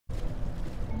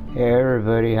Hey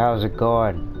everybody, how's it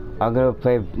going? I'm gonna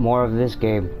play more of this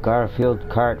game, Garfield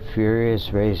Kart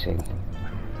Furious Racing.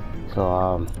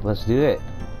 So let's do it.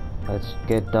 Let's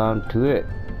get down to it.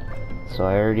 So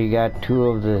I already got two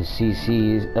of the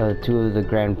CCs, two of the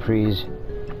Grand Prix,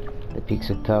 the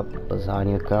Pizza Cup,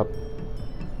 Lasagna Cup.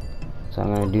 So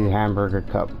I'm gonna do Hamburger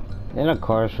Cup. And of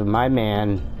course with my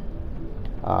man,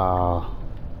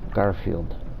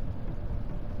 Garfield.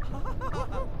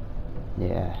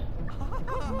 Yeah.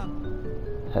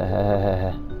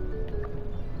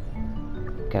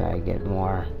 Can I get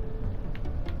more?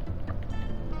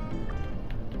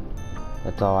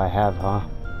 That's all I have, huh?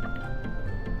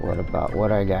 What about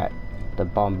what I got? The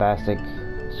bombastic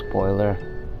spoiler,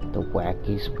 the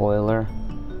wacky spoiler,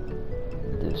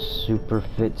 the super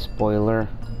fit spoiler,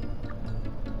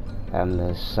 and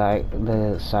the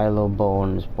silo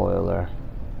bone spoiler.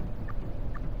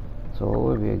 So what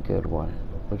would be a good one?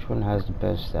 Which one has the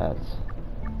best stats?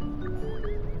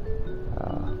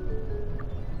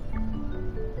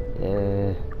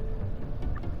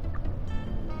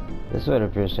 This one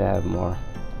appears to have more,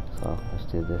 so let's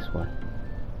do this one.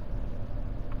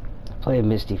 Play a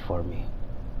Misty for me.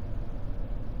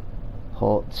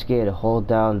 Hold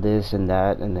down this and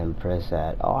that, and then press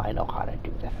that. Oh, I know how to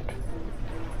do that.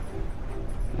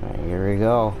 Alright, here we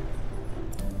go.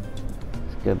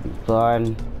 It's gonna be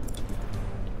fun.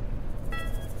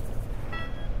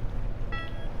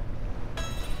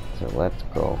 So let's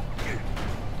go.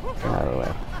 Out of the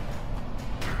way.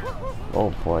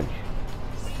 Oh, fudge.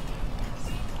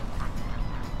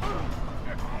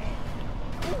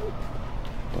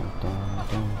 Dun, dun,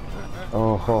 dun.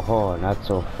 Oh, ho, ho, not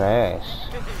so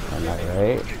fast. Am I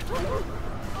right?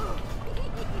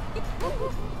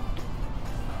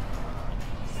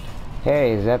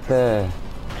 Hey, is that the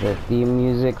theme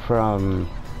music from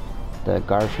the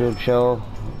Garfield show?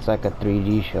 It's like a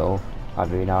 3D show. I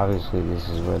mean, obviously this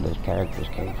is where those characters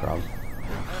came from.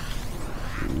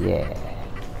 Yeah.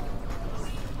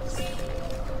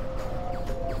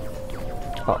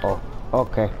 Uh-oh.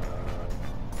 Okay.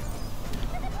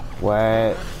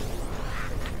 What?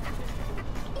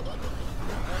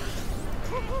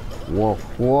 Whoa,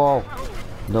 whoa.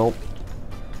 Nope.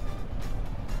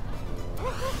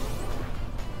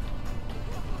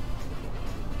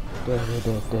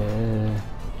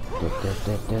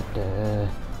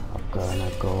 I'm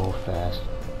gonna go fast,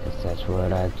 cause that's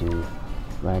what I do.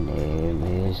 My name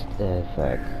is the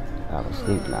Effect. I'm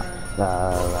asleep now. La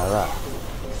la la.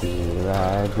 Here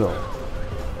I go.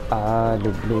 Out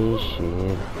of this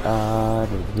shit. Out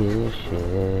of this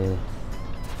shit.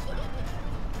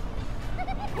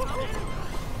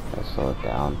 Let's slow it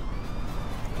down.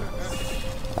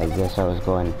 I guess I was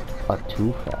going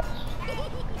too fast.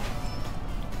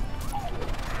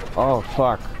 Oh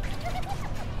fuck.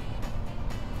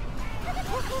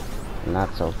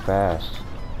 Not so fast.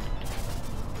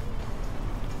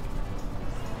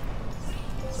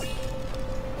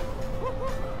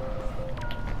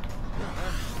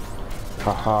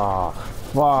 Haha.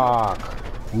 Fuck.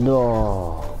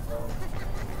 No.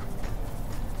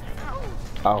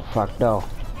 Oh fuck no.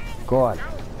 Go on.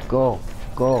 Go.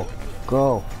 Go.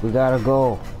 Go. We gotta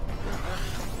go.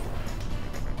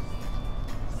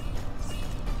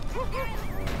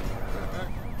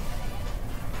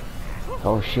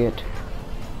 Oh shit.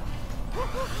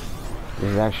 This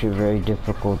is actually a very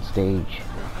difficult stage.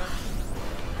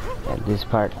 And this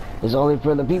part is only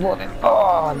for the people that...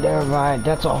 Oh, never mind.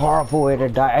 That's a horrible way to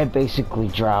die. I basically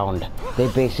drowned. They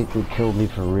basically killed me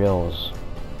for reals.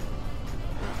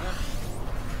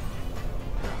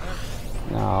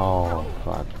 No,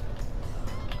 fuck.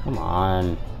 Come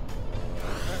on.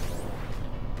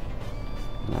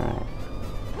 Alright.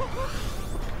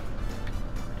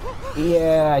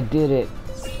 Yeah, I did it.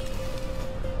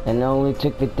 And it only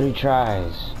took me 3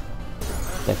 tries.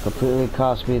 That completely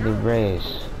cost me the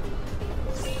race.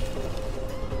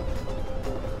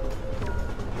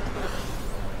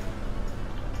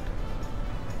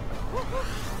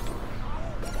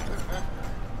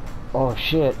 Oh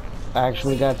shit, I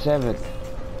actually got 7.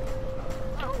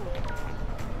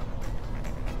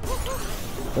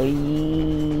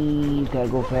 Please, gotta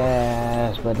go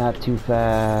fast, but not too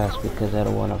fast because I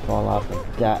don't want to fall off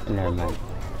and die. Never mind.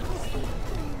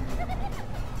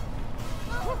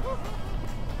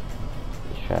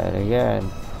 Let's try it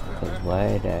again. Cause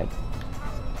why that?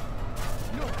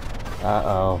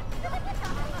 Uh-oh.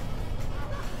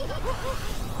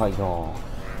 Hold on.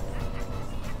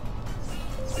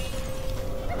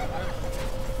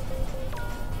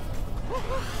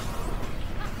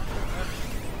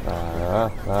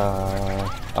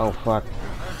 Oh fuck.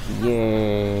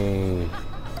 Yay.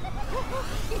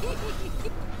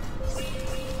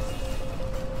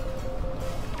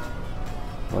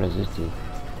 What does this do?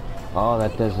 Oh,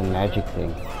 that does a magic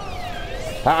thing.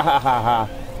 Ha ha ha ha!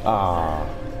 Ah.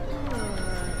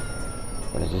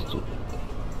 What does this do?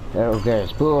 There it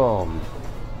goes. Boom!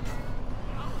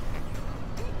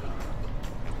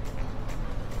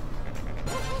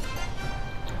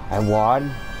 I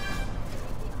won?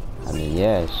 I mean,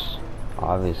 yes.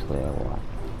 Obviously I won.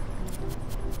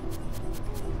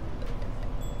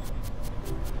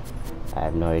 I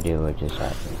have no idea what just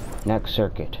happened. Next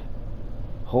circuit.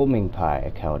 Homing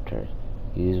pie counter.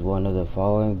 Use one of the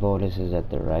following bonuses at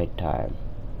the right time.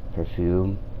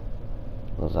 Perfume.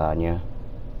 Lasagna.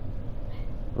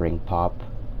 Ring pop.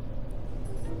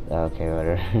 Okay,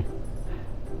 whatever.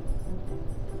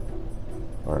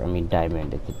 Or, I mean,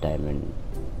 diamond. It's a diamond.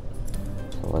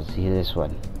 So let's see this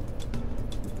one.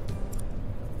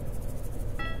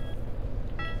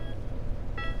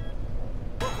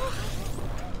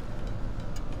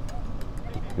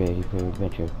 Ready for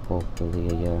adventure. Hopefully,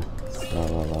 la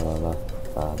la la la la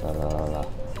la la la la la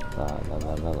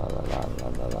la la la la la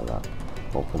la la la.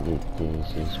 Hopefully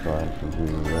this is fun for you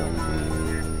and me.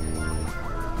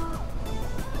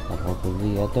 And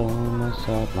hopefully I don't mess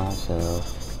up myself.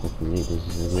 Hopefully this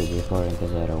is a good recording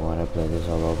because I don't want to play this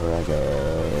all over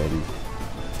again.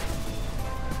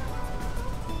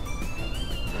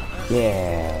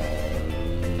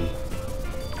 Yay!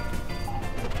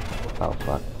 Oh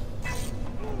fuck.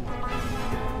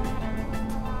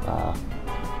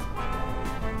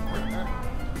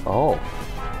 Oh.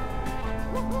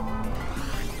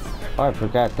 Oh, I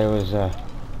forgot there was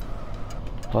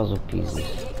puzzle pieces.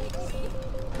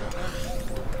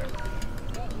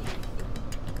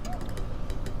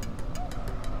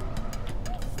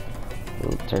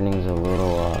 Ooh, turning's a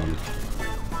little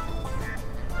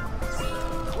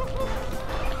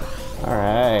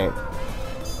Alright.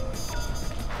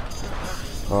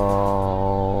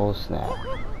 Oh snap.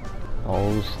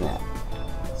 Oh snap.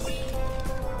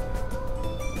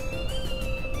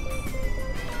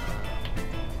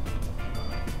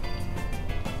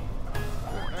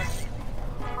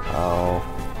 Oh.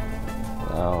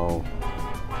 Oh.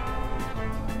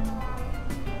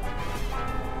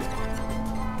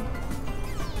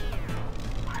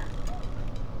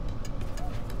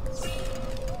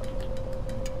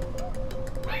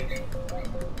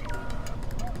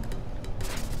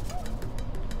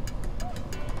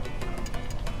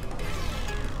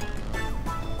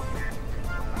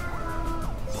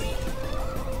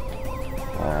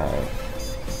 Alright.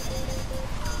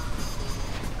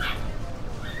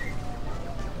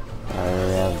 I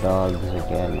have dogs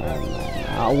again.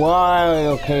 Oh, why?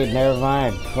 Okay, never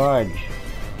mind. Fudge.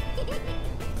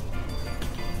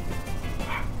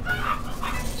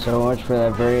 So much for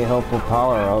that very helpful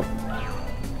power up.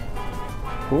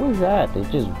 Who was that? They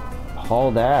just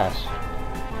hauled ass.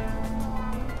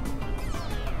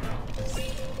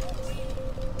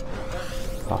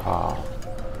 Haha.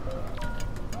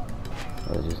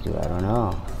 What does this do? I don't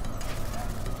know.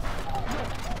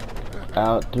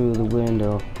 Out through the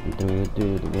window, and through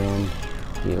the wind.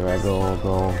 Here I go,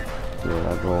 here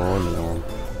I go again.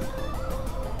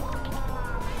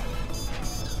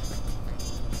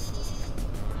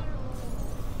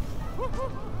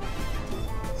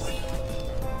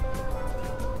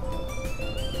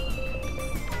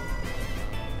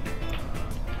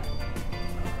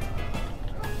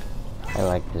 I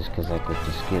like this because I could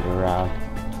just get around,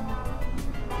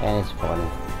 and it's funny.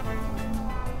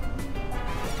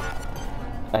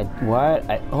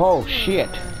 Oh shit!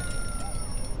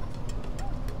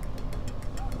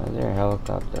 Why is there a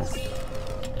helicopter?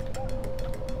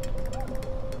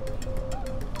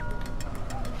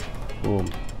 Boom.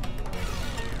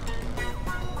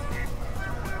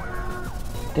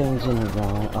 Dancing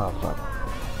around. Oh fuck.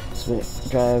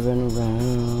 Driving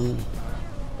around.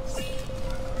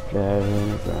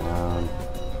 Driving around.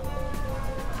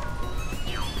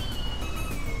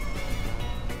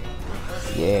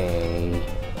 Yay.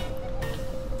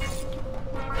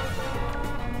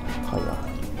 Oh yeah.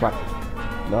 What?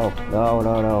 No, no,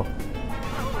 no, no.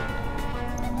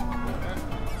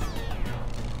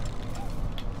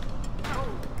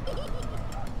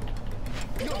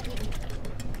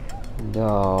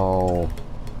 No.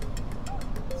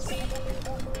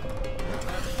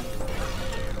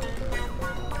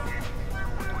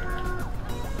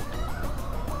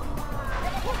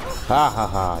 Ha ha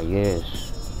ha, yes.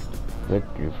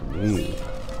 Victory for me.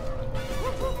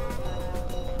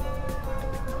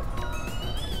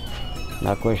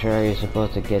 Not quite sure how you're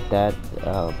supposed to get that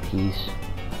piece.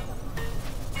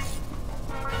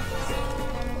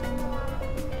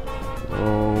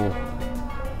 Oh.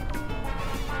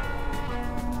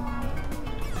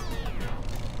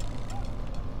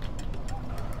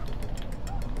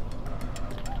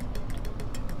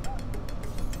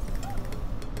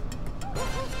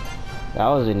 That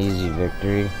was an easy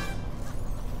victory.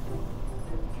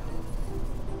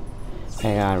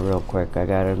 Hang on real quick, I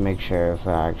gotta make sure if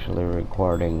I'm actually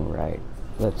recording right.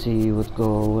 Let's see what's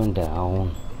going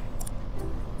down.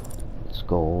 Let's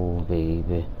go,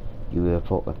 baby.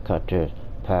 UFO cutter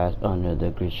pass under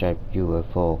the green stripe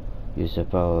UFO. You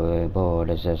suppose board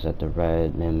is just at the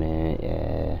right minute,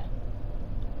 yeah.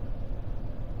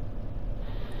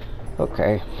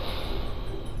 Okay.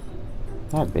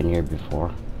 I've been here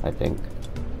before, I think.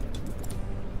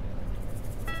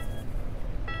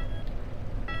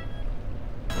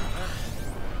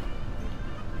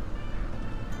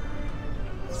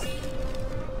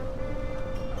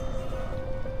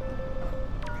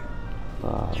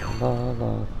 La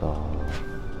la la.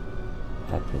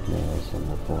 Happiness in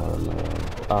the form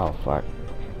of, oh fuck, a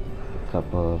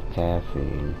cup of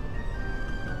caffeine.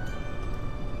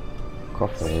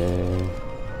 Coffee.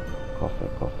 Coffee.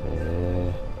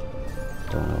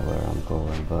 Don't know where I'm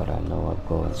going, but I know I'm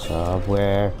going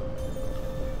somewhere.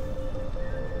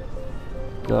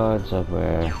 Going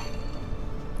somewhere.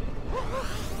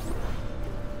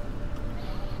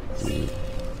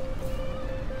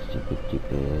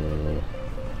 Stupid.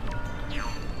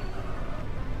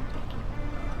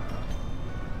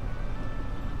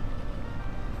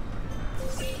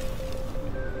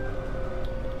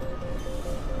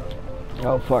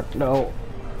 Oh fuck, no.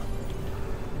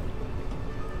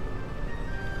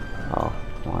 Oh,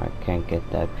 well, I can't get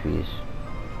that piece.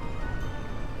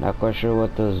 Not quite sure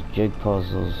what those jig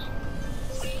puzzles,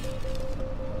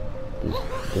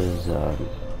 those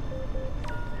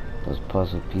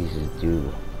puzzle pieces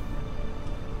do.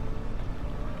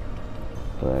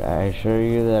 But I assure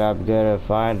you that I'm gonna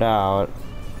find out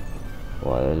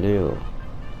what they do.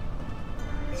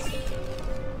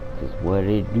 Cause what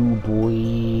it do,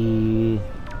 boy.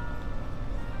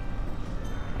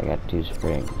 I got 2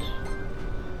 springs.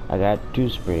 I got 2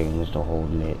 springs to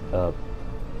hold it up.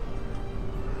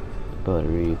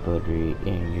 Buttery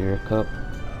in your cup.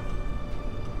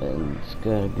 And it's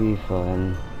gonna be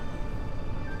fun.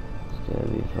 It's gonna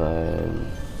be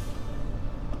fun.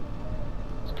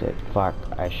 It's good. Fuck,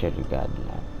 I should have gotten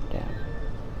that. Damn.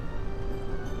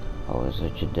 I was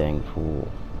such a dang fool.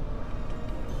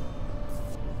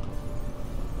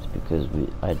 It's because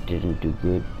I didn't do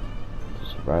good to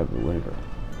survive the winter.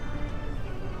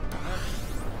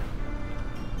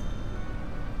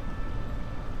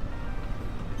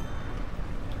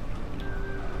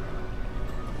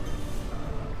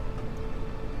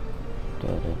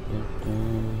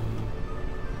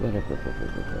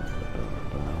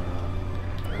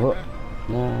 Whoa.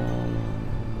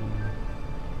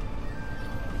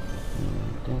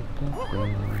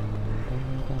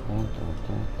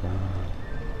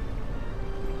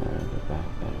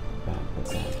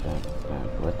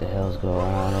 What the hell's going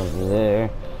on over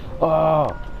there? Oh,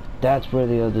 that's where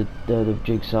the other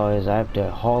jigsaw is. I have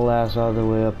to haul ass all the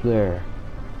way up there.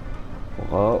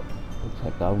 Well, looks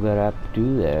like I'm gonna have to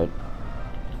do that.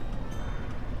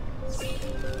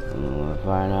 I'm gonna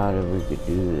find out if we could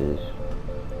do this.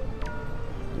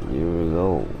 Here we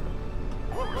go.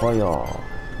 For y'all.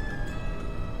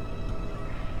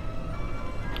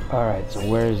 Alright, so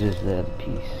where is this other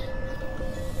piece?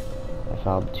 I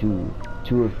found 2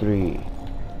 of 3.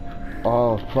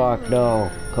 Oh fuck no.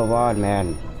 Come on,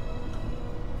 man.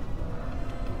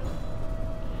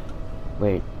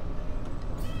 Wait.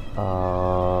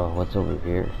 What's over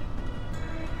here?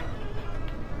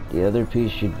 The other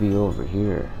piece should be over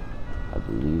here, I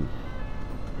believe.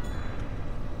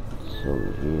 It's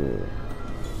over here.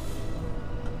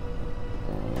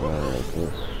 And like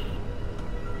this.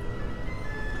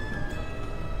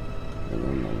 And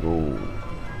then I go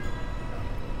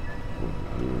over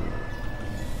here.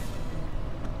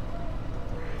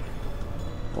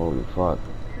 Holy fuck.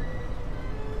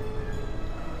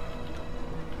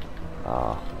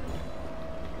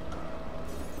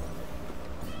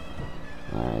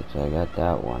 Alright, so I got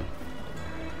that one.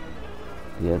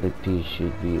 The other piece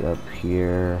should be up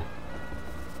here.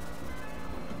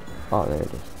 Oh, there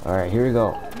it is. Alright, here we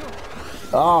go.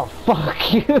 Oh,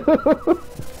 fuck you!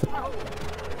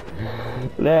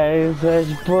 That is such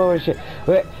bullshit.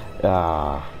 Wait.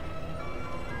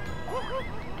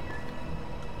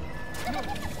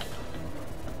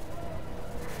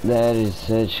 That is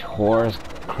such horse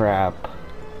crap.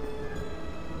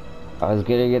 I was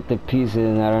gonna get the pieces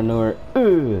and I don't know where.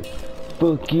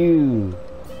 Fuck you.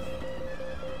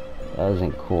 That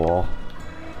wasn't cool.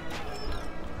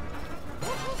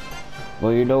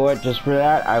 Well, you know what? Just for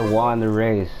that, I won the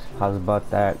race. How's about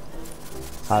that?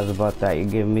 How's about that? You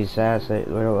give me sass.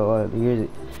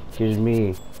 Here's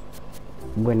me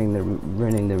winning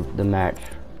the match.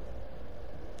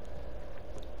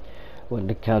 When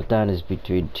the countdown is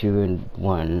between 2 and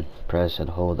 1, press and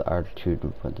hold R2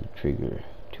 to put the trigger.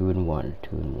 2 and 1, 2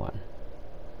 and 1.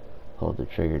 Hold the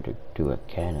trigger to do a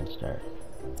cannon start.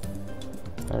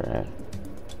 Alright.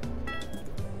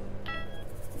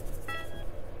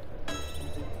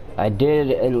 I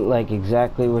did like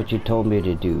exactly what you told me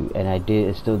to do, and I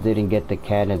still didn't get the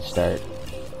cannon start.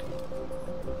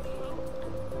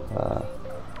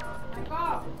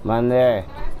 I'm on there.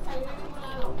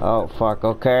 Oh fuck,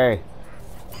 okay.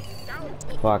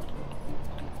 Fuck.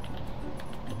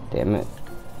 Damn it.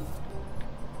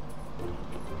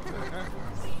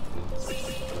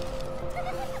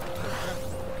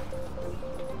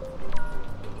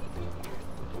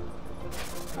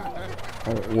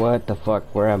 What the fuck?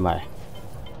 Where am I?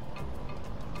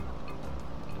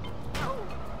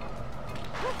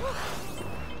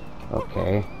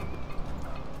 Okay.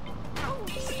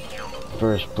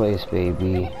 First place,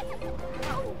 baby.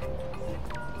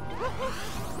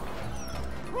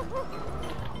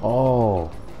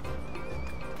 Oh.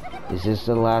 Is this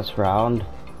the last round?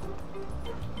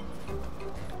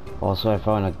 Also, I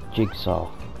found a jigsaw.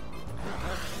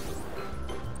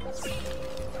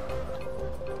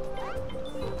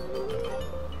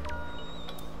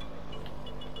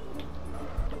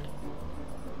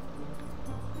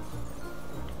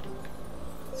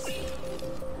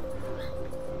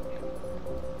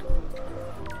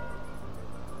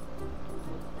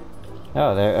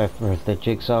 Oh, there, the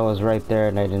jigsaw was right there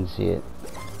and I didn't see it.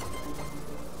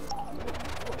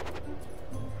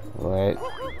 What?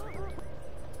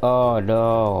 Oh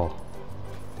no.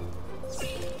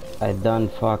 I done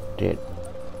fucked it.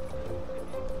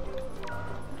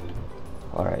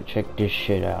 Alright, check this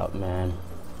shit out, man.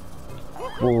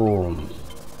 Boom.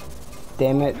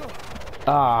 Damn it.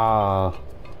 Ah.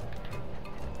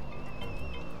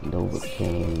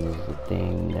 Novocaine is the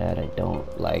thing that I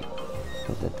don't like.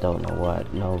 Because I don't know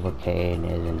what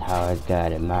Novocaine is and how I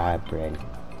got in my brain.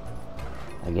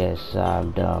 I guess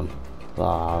I'm dumb.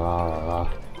 Blah, blah, blah, blah.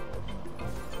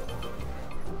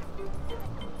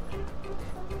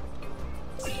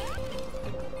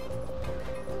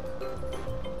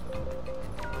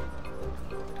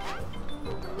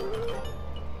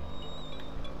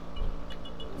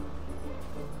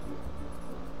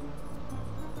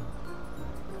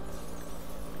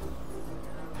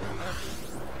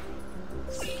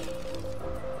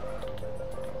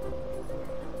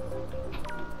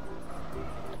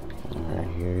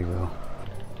 Here you go.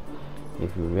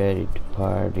 If you're ready to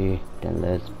party, then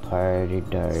let's party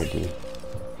dirty.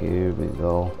 Here we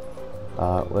go.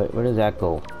 Where does that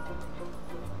go?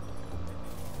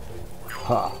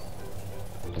 Ha!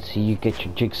 Let's see you get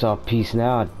your jigsaw piece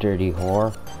now, dirty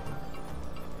whore.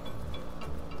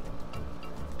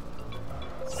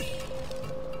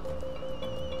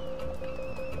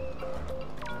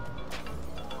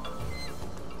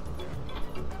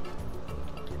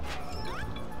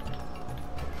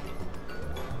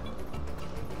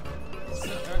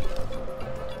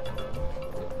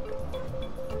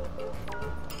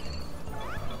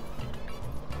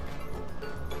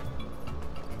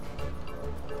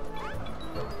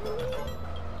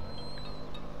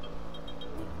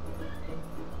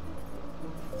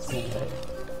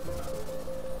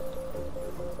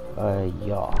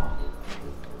 Yeah.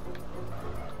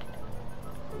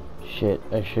 Shit,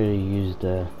 I should have used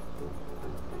the...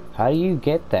 How do you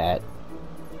get that?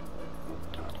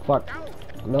 Fuck.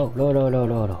 No, no, no, no,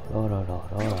 no, no, no, no, no,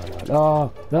 no,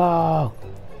 no, no, no,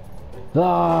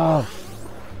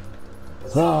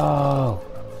 no.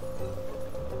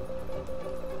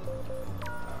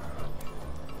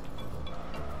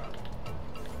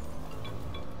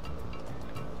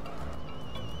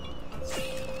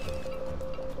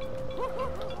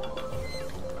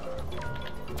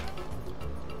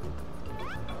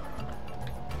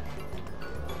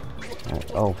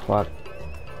 Oh fuck.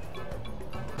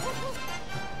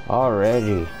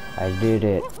 Already, I did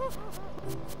it.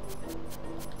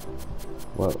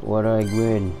 What do I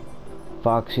win?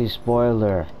 Foxy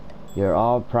spoiler. You're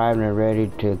all primed and ready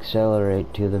to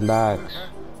accelerate to the max.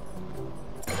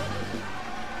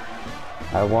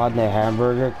 I won the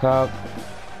hamburger cup?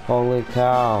 Holy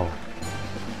cow.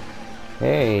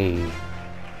 Hey.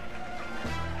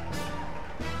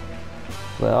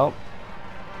 Well,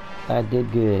 I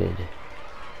did good.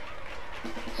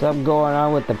 Something going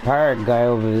on with the pirate guy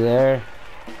over there.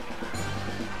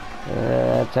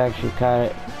 That's actually kind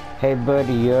of... Hey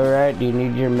buddy, you alright? Do you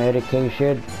need your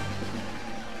medication?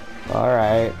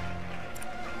 Alright.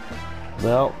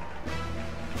 Well.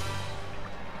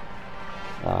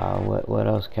 What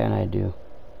else can I do?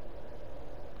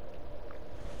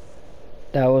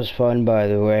 That was fun, by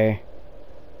the way.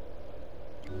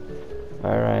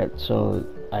 Alright, so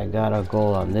I got a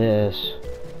goal on this.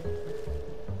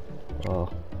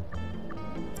 Oh.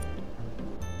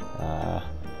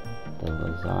 The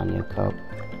lasagna cup.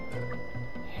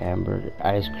 Hamburger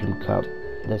ice cream cup.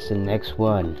 That's the next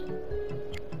one.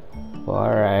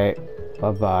 Alright.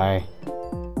 Bye bye.